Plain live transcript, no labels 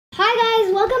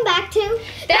Welcome back to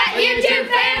That YouTube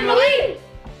Family!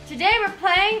 Today we're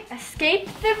playing Escape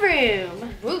the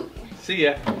Room. Woo. See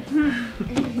ya.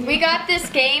 We got this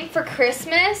game for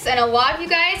Christmas, and a lot of you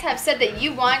guys have said that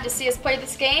you wanted to see us play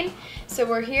this game. So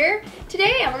we're here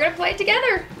today, and we're gonna play it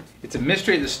together. It's a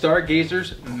mystery at the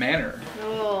Stargazer's Manor.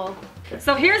 Oh.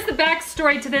 So here's the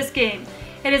backstory to this game.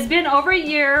 It has been over a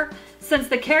year since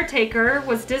the caretaker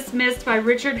was dismissed by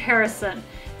Richard Harrison,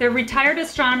 the retired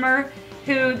astronomer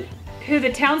who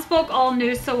the townsfolk all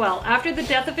knew so well. After the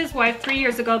death of his wife 3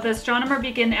 years ago, the astronomer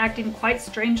began acting quite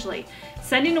strangely,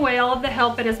 sending away all of the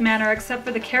help at his manor except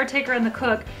for the caretaker and the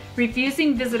cook,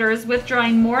 refusing visitors,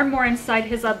 withdrawing more and more inside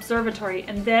his observatory,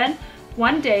 and then,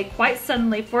 one day, quite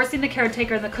suddenly, forcing the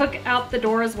caretaker and the cook out the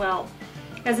door as well.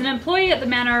 As an employee at the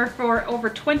manor for over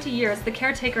 20 years, the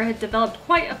caretaker had developed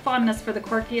quite a fondness for the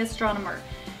quirky astronomer.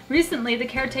 Recently, the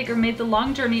caretaker made the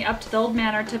long journey up to the old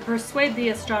manor to persuade the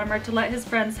astronomer to let his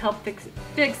friends help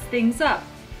fix things up.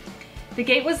 The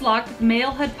gate was locked, the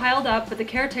mail had piled up, but the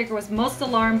caretaker was most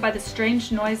alarmed by the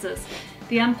strange noises,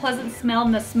 the unpleasant smell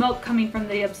and the smoke coming from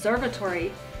the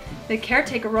observatory. The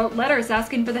caretaker wrote letters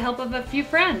asking for the help of a few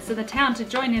friends in the town to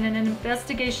join in an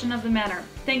investigation of the manor.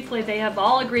 Thankfully, they have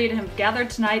all agreed and have gathered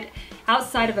tonight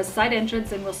outside of a side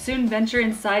entrance and will soon venture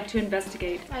inside to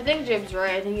investigate. I think James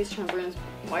right. I think he's trying to bring his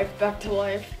wife back to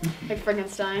life, like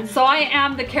Frankenstein. So I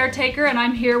am the caretaker, and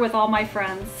I'm here with all my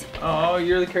friends. Oh,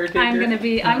 you're the caretaker?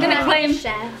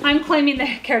 I'm claiming the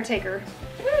caretaker.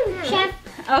 Chef.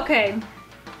 Okay.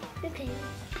 Okay.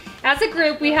 As a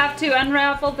group, we have to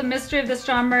unravel the mystery of the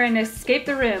astronomer and escape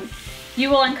the room. You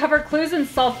will uncover clues and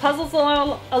solve puzzles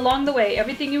along the way.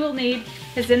 Everything you will need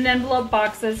is in the envelope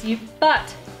boxes,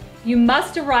 but you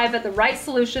must arrive at the right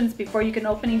solutions before you can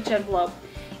open each envelope.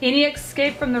 Any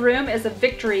escape from the room is a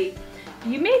victory.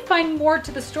 You may find more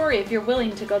to the story if you're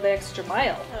willing to go the extra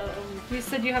mile. You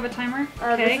said you have a timer?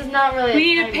 Okay. This is not really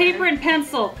We need a paper and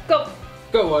pencil. Go!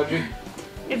 Go, Audrey.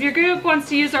 If your group wants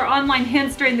to use our online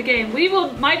hints during the game, we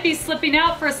might be slipping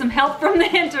out for some help from the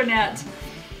internet.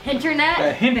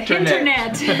 Internet? The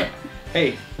internet.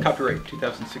 Hey, copyright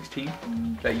 2016,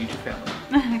 That YouTube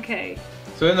Family. Okay.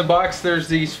 So in the box there's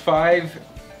these 5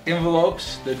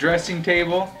 envelopes: the dressing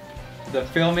table, the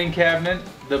filming cabinet,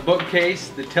 the bookcase,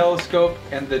 the telescope,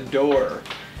 and the door.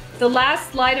 The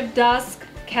last light of dusk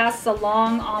casts a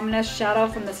long, ominous shadow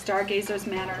from the Stargazer's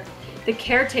manor. The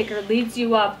caretaker leads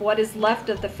you up what is left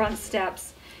of the front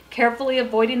steps, carefully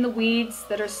avoiding the weeds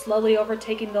that are slowly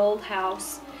overtaking the old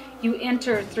house. You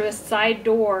enter through a side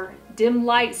door, dim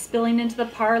light spilling into the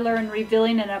parlor and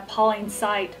revealing an appalling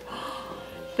sight.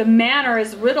 The manor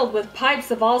is riddled with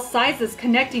pipes of all sizes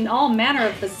connecting all manner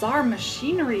of bizarre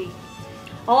machinery.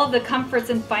 All of the comforts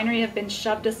and finery have been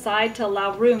shoved aside to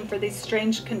allow room for these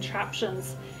strange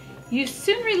contraptions. You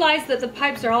soon realize that the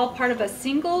pipes are all part of a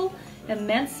single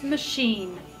immense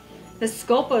machine, the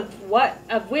scope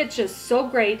of which is so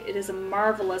great it is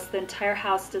marvelous the entire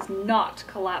house does not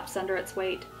collapse under its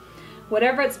weight.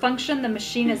 Whatever its function, the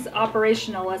machine is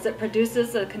operational as it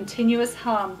produces a continuous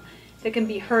hum that can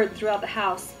be heard throughout the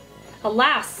house.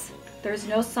 Alas, there is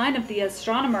no sign of the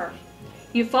astronomer.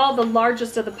 You follow the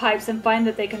largest of the pipes and find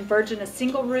that they converge in a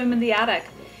single room in the attic.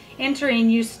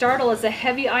 Entering, you startle as a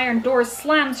heavy iron door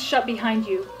slams shut behind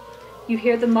you. You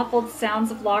hear the muffled sounds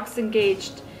of locks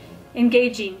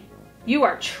engaging. You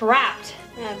are trapped.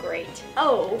 Oh, great.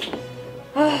 Oh.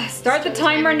 Start the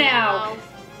timer now.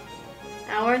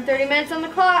 Hour and 30 minutes on the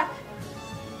clock.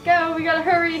 Go, we gotta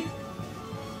hurry.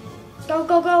 Go,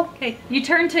 go, go. Okay, you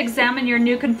turn to examine your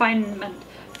new confinement.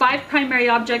 5 primary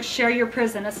objects share your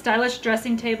prison: a stylish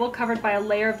dressing table covered by a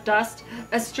layer of dust,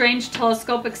 a strange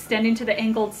telescope extending to the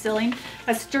angled ceiling,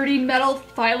 a sturdy metal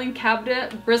filing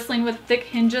cabinet bristling with thick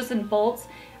hinges and bolts,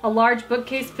 a large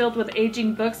bookcase filled with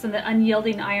aging books, and the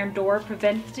unyielding iron door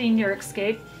preventing your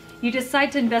escape. You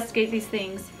decide to investigate these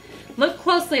things. Look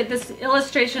closely at the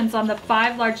illustrations on the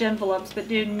 5 large envelopes, but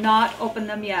do not open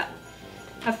them yet.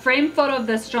 A framed photo of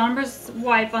the astronomer's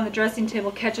wife on the dressing table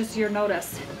catches your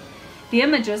notice. The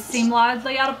images seem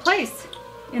oddly out of place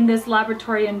in this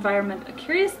laboratory environment. A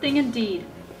curious thing indeed.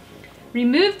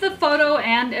 Remove the photo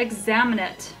and examine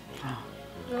it.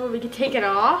 Oh, we can take it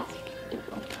off?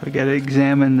 We gotta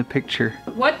examine the picture.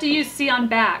 What do you see on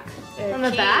back? On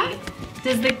the back?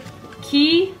 Does the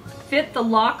key fit the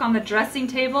lock on the dressing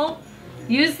table?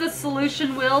 Use the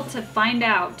solution wheel to find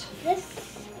out.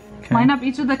 This. Okay. Line up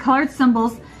each of the colored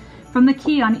symbols from the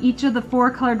key on each of the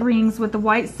 4 colored rings with the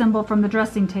white symbol from the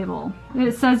dressing table.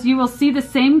 It says you will see the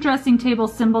same dressing table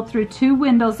symbol through 2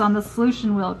 windows on the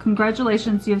solution wheel.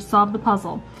 Congratulations, you have solved the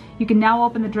puzzle. You can now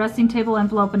open the dressing table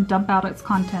envelope and dump out its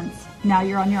contents. Now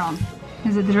you're on your own.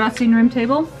 Is it the dressing room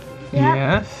table?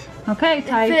 Yes. Okay,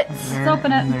 tight. fits. Let's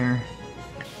open it. There.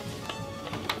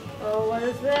 Oh, what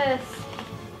is this?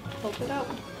 Open it up.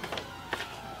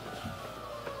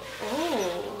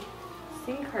 Oh,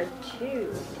 scene card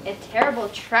 2. A terrible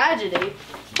tragedy.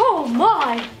 Oh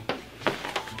my!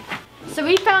 So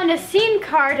we found a scene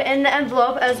card in the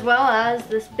envelope as well as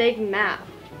this big map.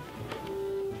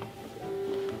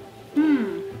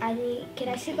 Can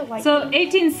I see the white? So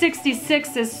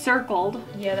 1866 is circled.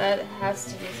 Yeah, that has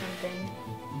to be something.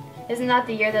 Isn't that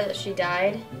the year that she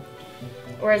died?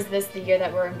 Or is this the year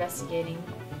that we're investigating?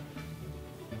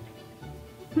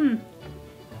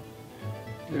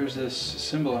 There's this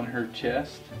symbol on her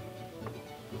chest.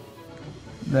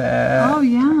 That. Oh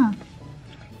yeah.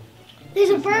 There's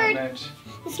a does not bird. match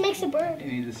This makes a bird.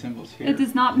 any of the symbols here. It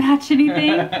does not match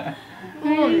anything.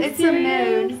 It's a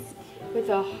moon with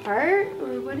a heart,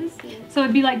 or what is it? So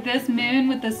it'd be like this moon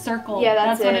with the circle. Yeah,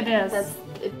 that's what it is.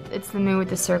 It's the moon with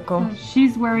the circle. So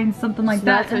she's wearing something like So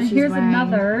that. that's what And she's here's wearing.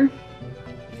 another.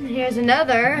 Here's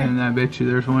another. And I bet you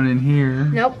there's one in here.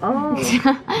 Nope. Oh.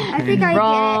 I think I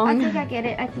Wrong. get it. I think I get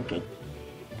it. I think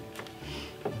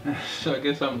I. So I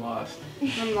guess I'm lost.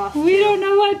 I'm lost. We don't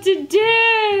know what to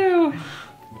do.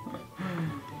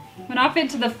 Went off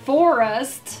into the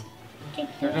forest.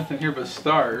 There's nothing here but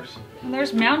stars. And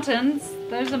there's mountains.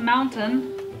 There's a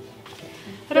mountain.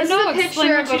 I don't This know. is a Explain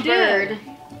picture what of you a did.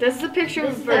 bird. This is a picture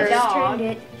of a I bird. just turned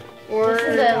it. Or This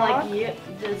is a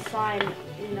the sign,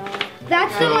 you know.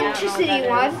 That's the Right. electricity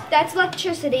one. That's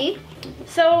electricity.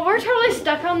 So we're totally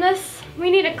stuck on this.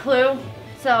 We need a clue.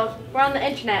 So we're on the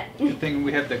internet. Good thing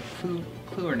we have the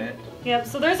clue in it. Yep,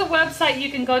 so there's a website you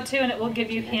can go to and it will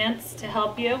give you hints to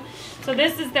help you. So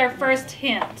this is their first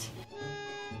hint.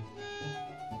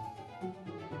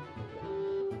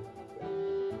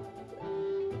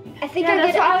 I think I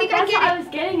get it. I think I that's what I get it. was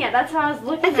getting at. That's what I was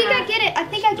looking I at. think I get it. I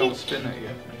think I Don't get. spin that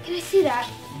yet. Can I see that?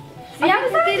 See, I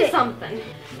was I get onto it. something.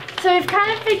 So we've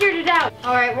kind of figured it out.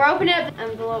 All right, we're opening up the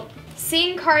envelope.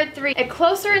 Scene card 3. A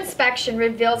closer inspection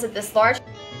reveals that this large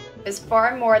is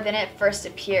far more than it first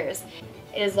appears.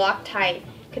 It is locked tight.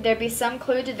 Could there be some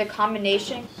clue to the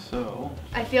combination? So,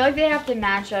 I feel like they have to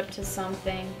match up to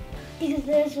something. Because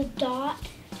there's a dot.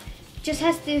 Just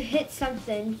has to hit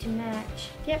something to match.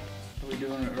 Yep. are we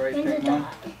doing it right When's there, a Mom?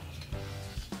 dot?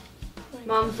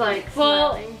 Mom's like,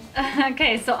 Well, smiling.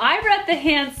 okay, so I read the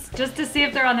hints just to see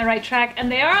if they're on the right track,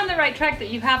 and they are on the right track that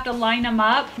you have to line them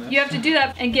up. You have to do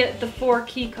that and get the 4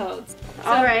 key codes.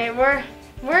 All right, we're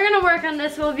gonna work on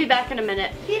this. We'll be back in a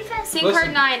minute. Scene Listen.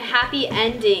 card 9, happy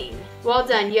ending. Well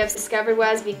done, you have discovered what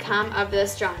has become of the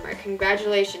astronomer.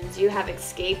 Congratulations, you have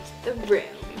escaped the room.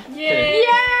 Yay!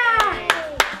 Yeah!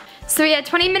 So we had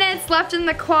 20 minutes left in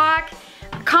the clock.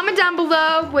 Comment down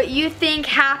below what you think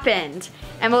happened.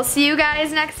 And we'll see you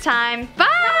guys next time. Bye!